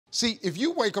See, if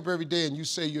you wake up every day and you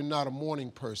say you're not a morning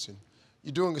person,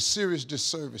 you're doing a serious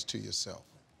disservice to yourself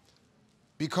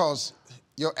because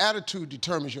your attitude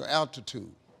determines your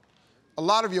altitude. A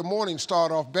lot of your mornings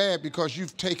start off bad because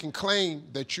you've taken claim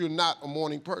that you're not a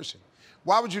morning person.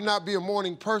 Why would you not be a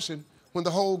morning person when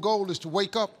the whole goal is to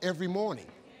wake up every morning?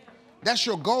 That's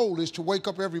your goal, is to wake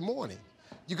up every morning.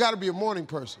 You got to be a morning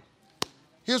person.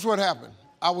 Here's what happened.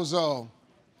 I was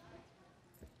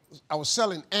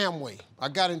selling Amway. I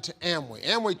got into Amway.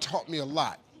 Amway taught me a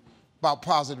lot about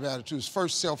positive attitudes.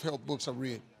 First self-help books I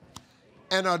read.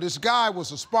 And this guy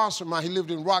was a sponsor of mine. He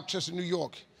lived in Rochester, New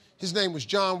York. His name was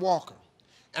John Walker.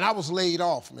 And I was laid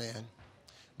off, man.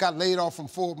 Got laid off from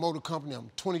Ford Motor Company. I'm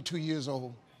 22 years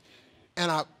old. And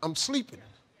I'm sleeping.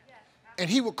 And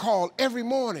he would call every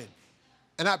morning.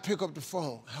 And I'd pick up the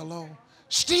phone. Hello?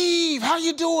 Steve, how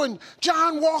you doing?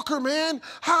 John Walker, man.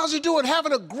 How's he doing?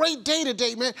 Having a great day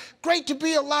today, man. Great to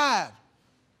be alive.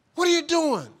 What are you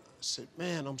doing? I said,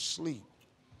 man, I'm asleep.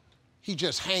 He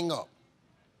just hang up.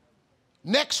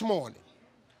 Next morning.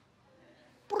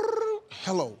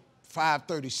 Hello.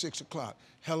 5:30, 6 o'clock.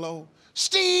 Hello?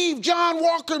 Steve, John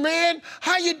Walker, man.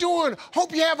 How you doing?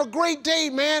 Hope you have a great day,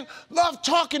 man. Love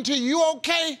talking to you. You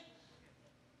okay?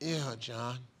 Yeah,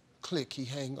 John. Click, he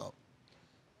hang up.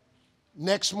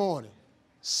 Next morning,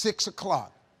 6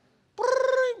 o'clock.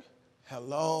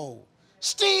 Hello.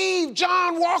 Steve,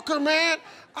 John Walker, man.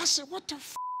 I said, what the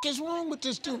f is wrong with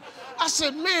this dude? I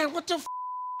said, man, what the f?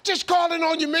 Just calling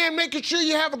on you, man, making sure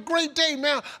you have a great day,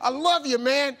 man. I love you,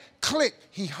 man. Click,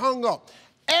 he hung up.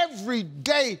 Every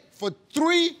day for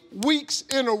 3 weeks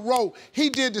in a row, he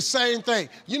did the same thing.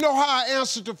 You know how I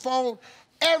answered the phone?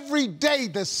 Every day,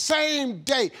 the same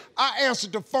day, I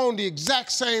answered the phone the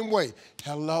exact same way.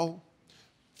 Hello?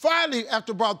 Finally,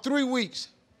 after about 3 weeks,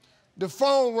 the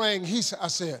phone rang. I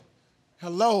said,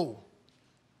 hello?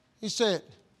 He said,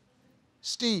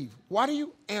 Steve, why do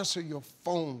you answer your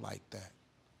phone like that?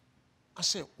 I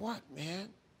said, what, man?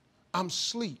 I'm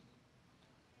asleep.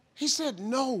 He said,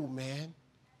 no, man.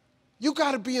 You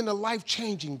got to be in the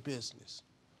life-changing business.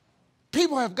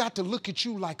 People have got to look at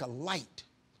you like a light.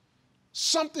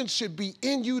 Something should be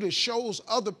in you that shows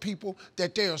other people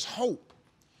that there's hope.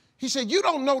 He said, you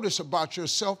don't know this about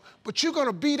yourself, but you're going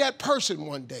to be that person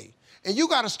one day. And you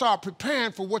got to start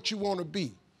preparing for what you want to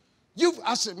be.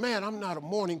 I said, man, I'm not a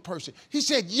morning person. He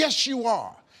said, yes, you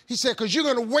are. He said, because you're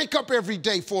going to wake up every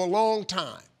day for a long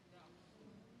time.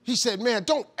 He said, man,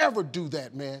 don't ever do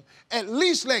that, man. At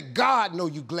least let God know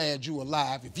you're glad you're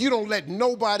alive if you don't let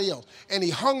nobody else. And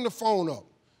he hung the phone up.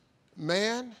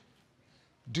 Man,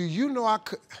 do you know I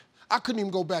couldn't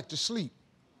even go back to sleep.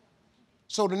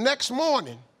 So the next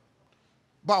morning,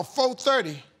 about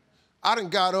 4:30, I done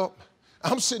got up.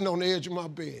 I'm sitting on the edge of my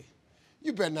bed.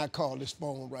 You better not call this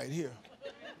phone right here.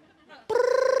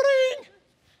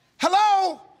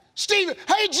 Hello? Steve,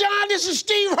 hey, John, this is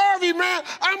Steve Harvey, man.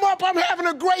 I'm up, I'm having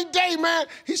a great day, man.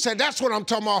 He said, that's what I'm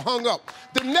talking about, hung up.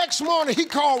 The next morning, he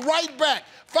called right back,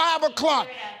 5 o'clock.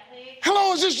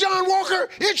 Hello, is this John Walker?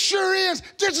 It sure is.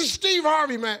 This is Steve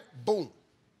Harvey, man. Boom.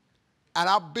 And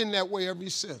I've been that way ever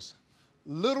since.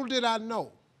 Little did I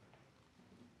know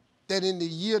that in the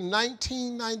year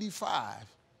 1995,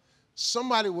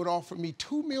 somebody would offer me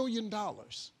 $2 million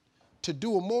to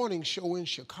do a morning show in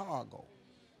Chicago.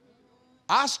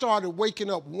 I started waking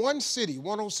up one city,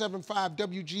 107.5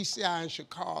 WGCI in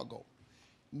Chicago.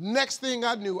 Next thing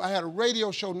I knew, I had a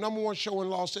radio show, #1 show in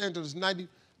Los Angeles,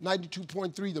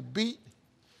 92.3 The Beat.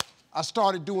 I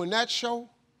started doing that show.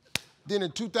 Then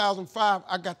in 2005,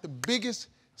 I got the biggest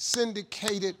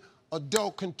syndicated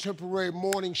adult contemporary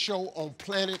morning show on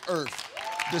planet Earth,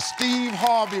 the Steve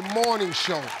Harvey Morning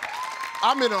Show.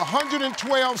 I'm in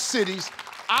 112 cities.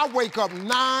 I wake up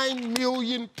 9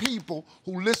 million people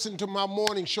who listen to my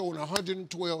morning show in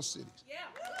 112 cities. Yeah.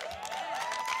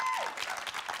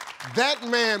 That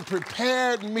man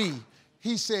prepared me.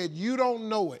 He said, you don't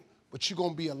know it, but you're going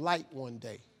to be a light one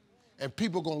day. And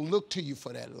people are going to look to you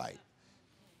for that light.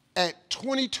 At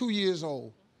 22 years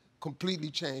old,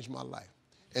 completely changed my life.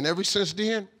 And ever since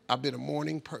then, I've been a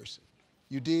morning person.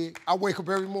 You dig? I wake up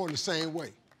every morning the same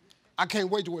way. I can't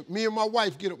wait to wake. Me and my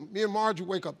wife get up. Me and Margie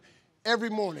wake up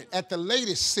every morning, at the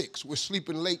latest 6. We're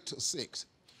sleeping late till 6.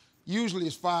 Usually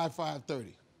it's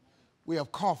 5:30. We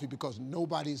have coffee because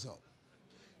nobody's up.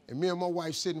 And me and my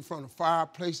wife sit in front of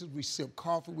fireplaces. We sip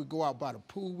coffee. We go out by the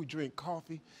pool. We drink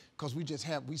coffee because we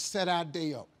set our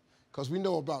day up. Because we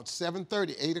know about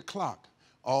 7:30, 8 o'clock,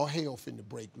 all hell finna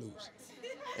break loose.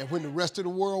 And when the rest of the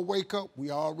world wake up,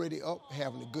 we already up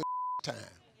having a good time.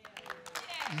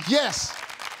 Yes,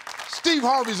 Steve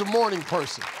Harvey's a morning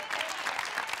person.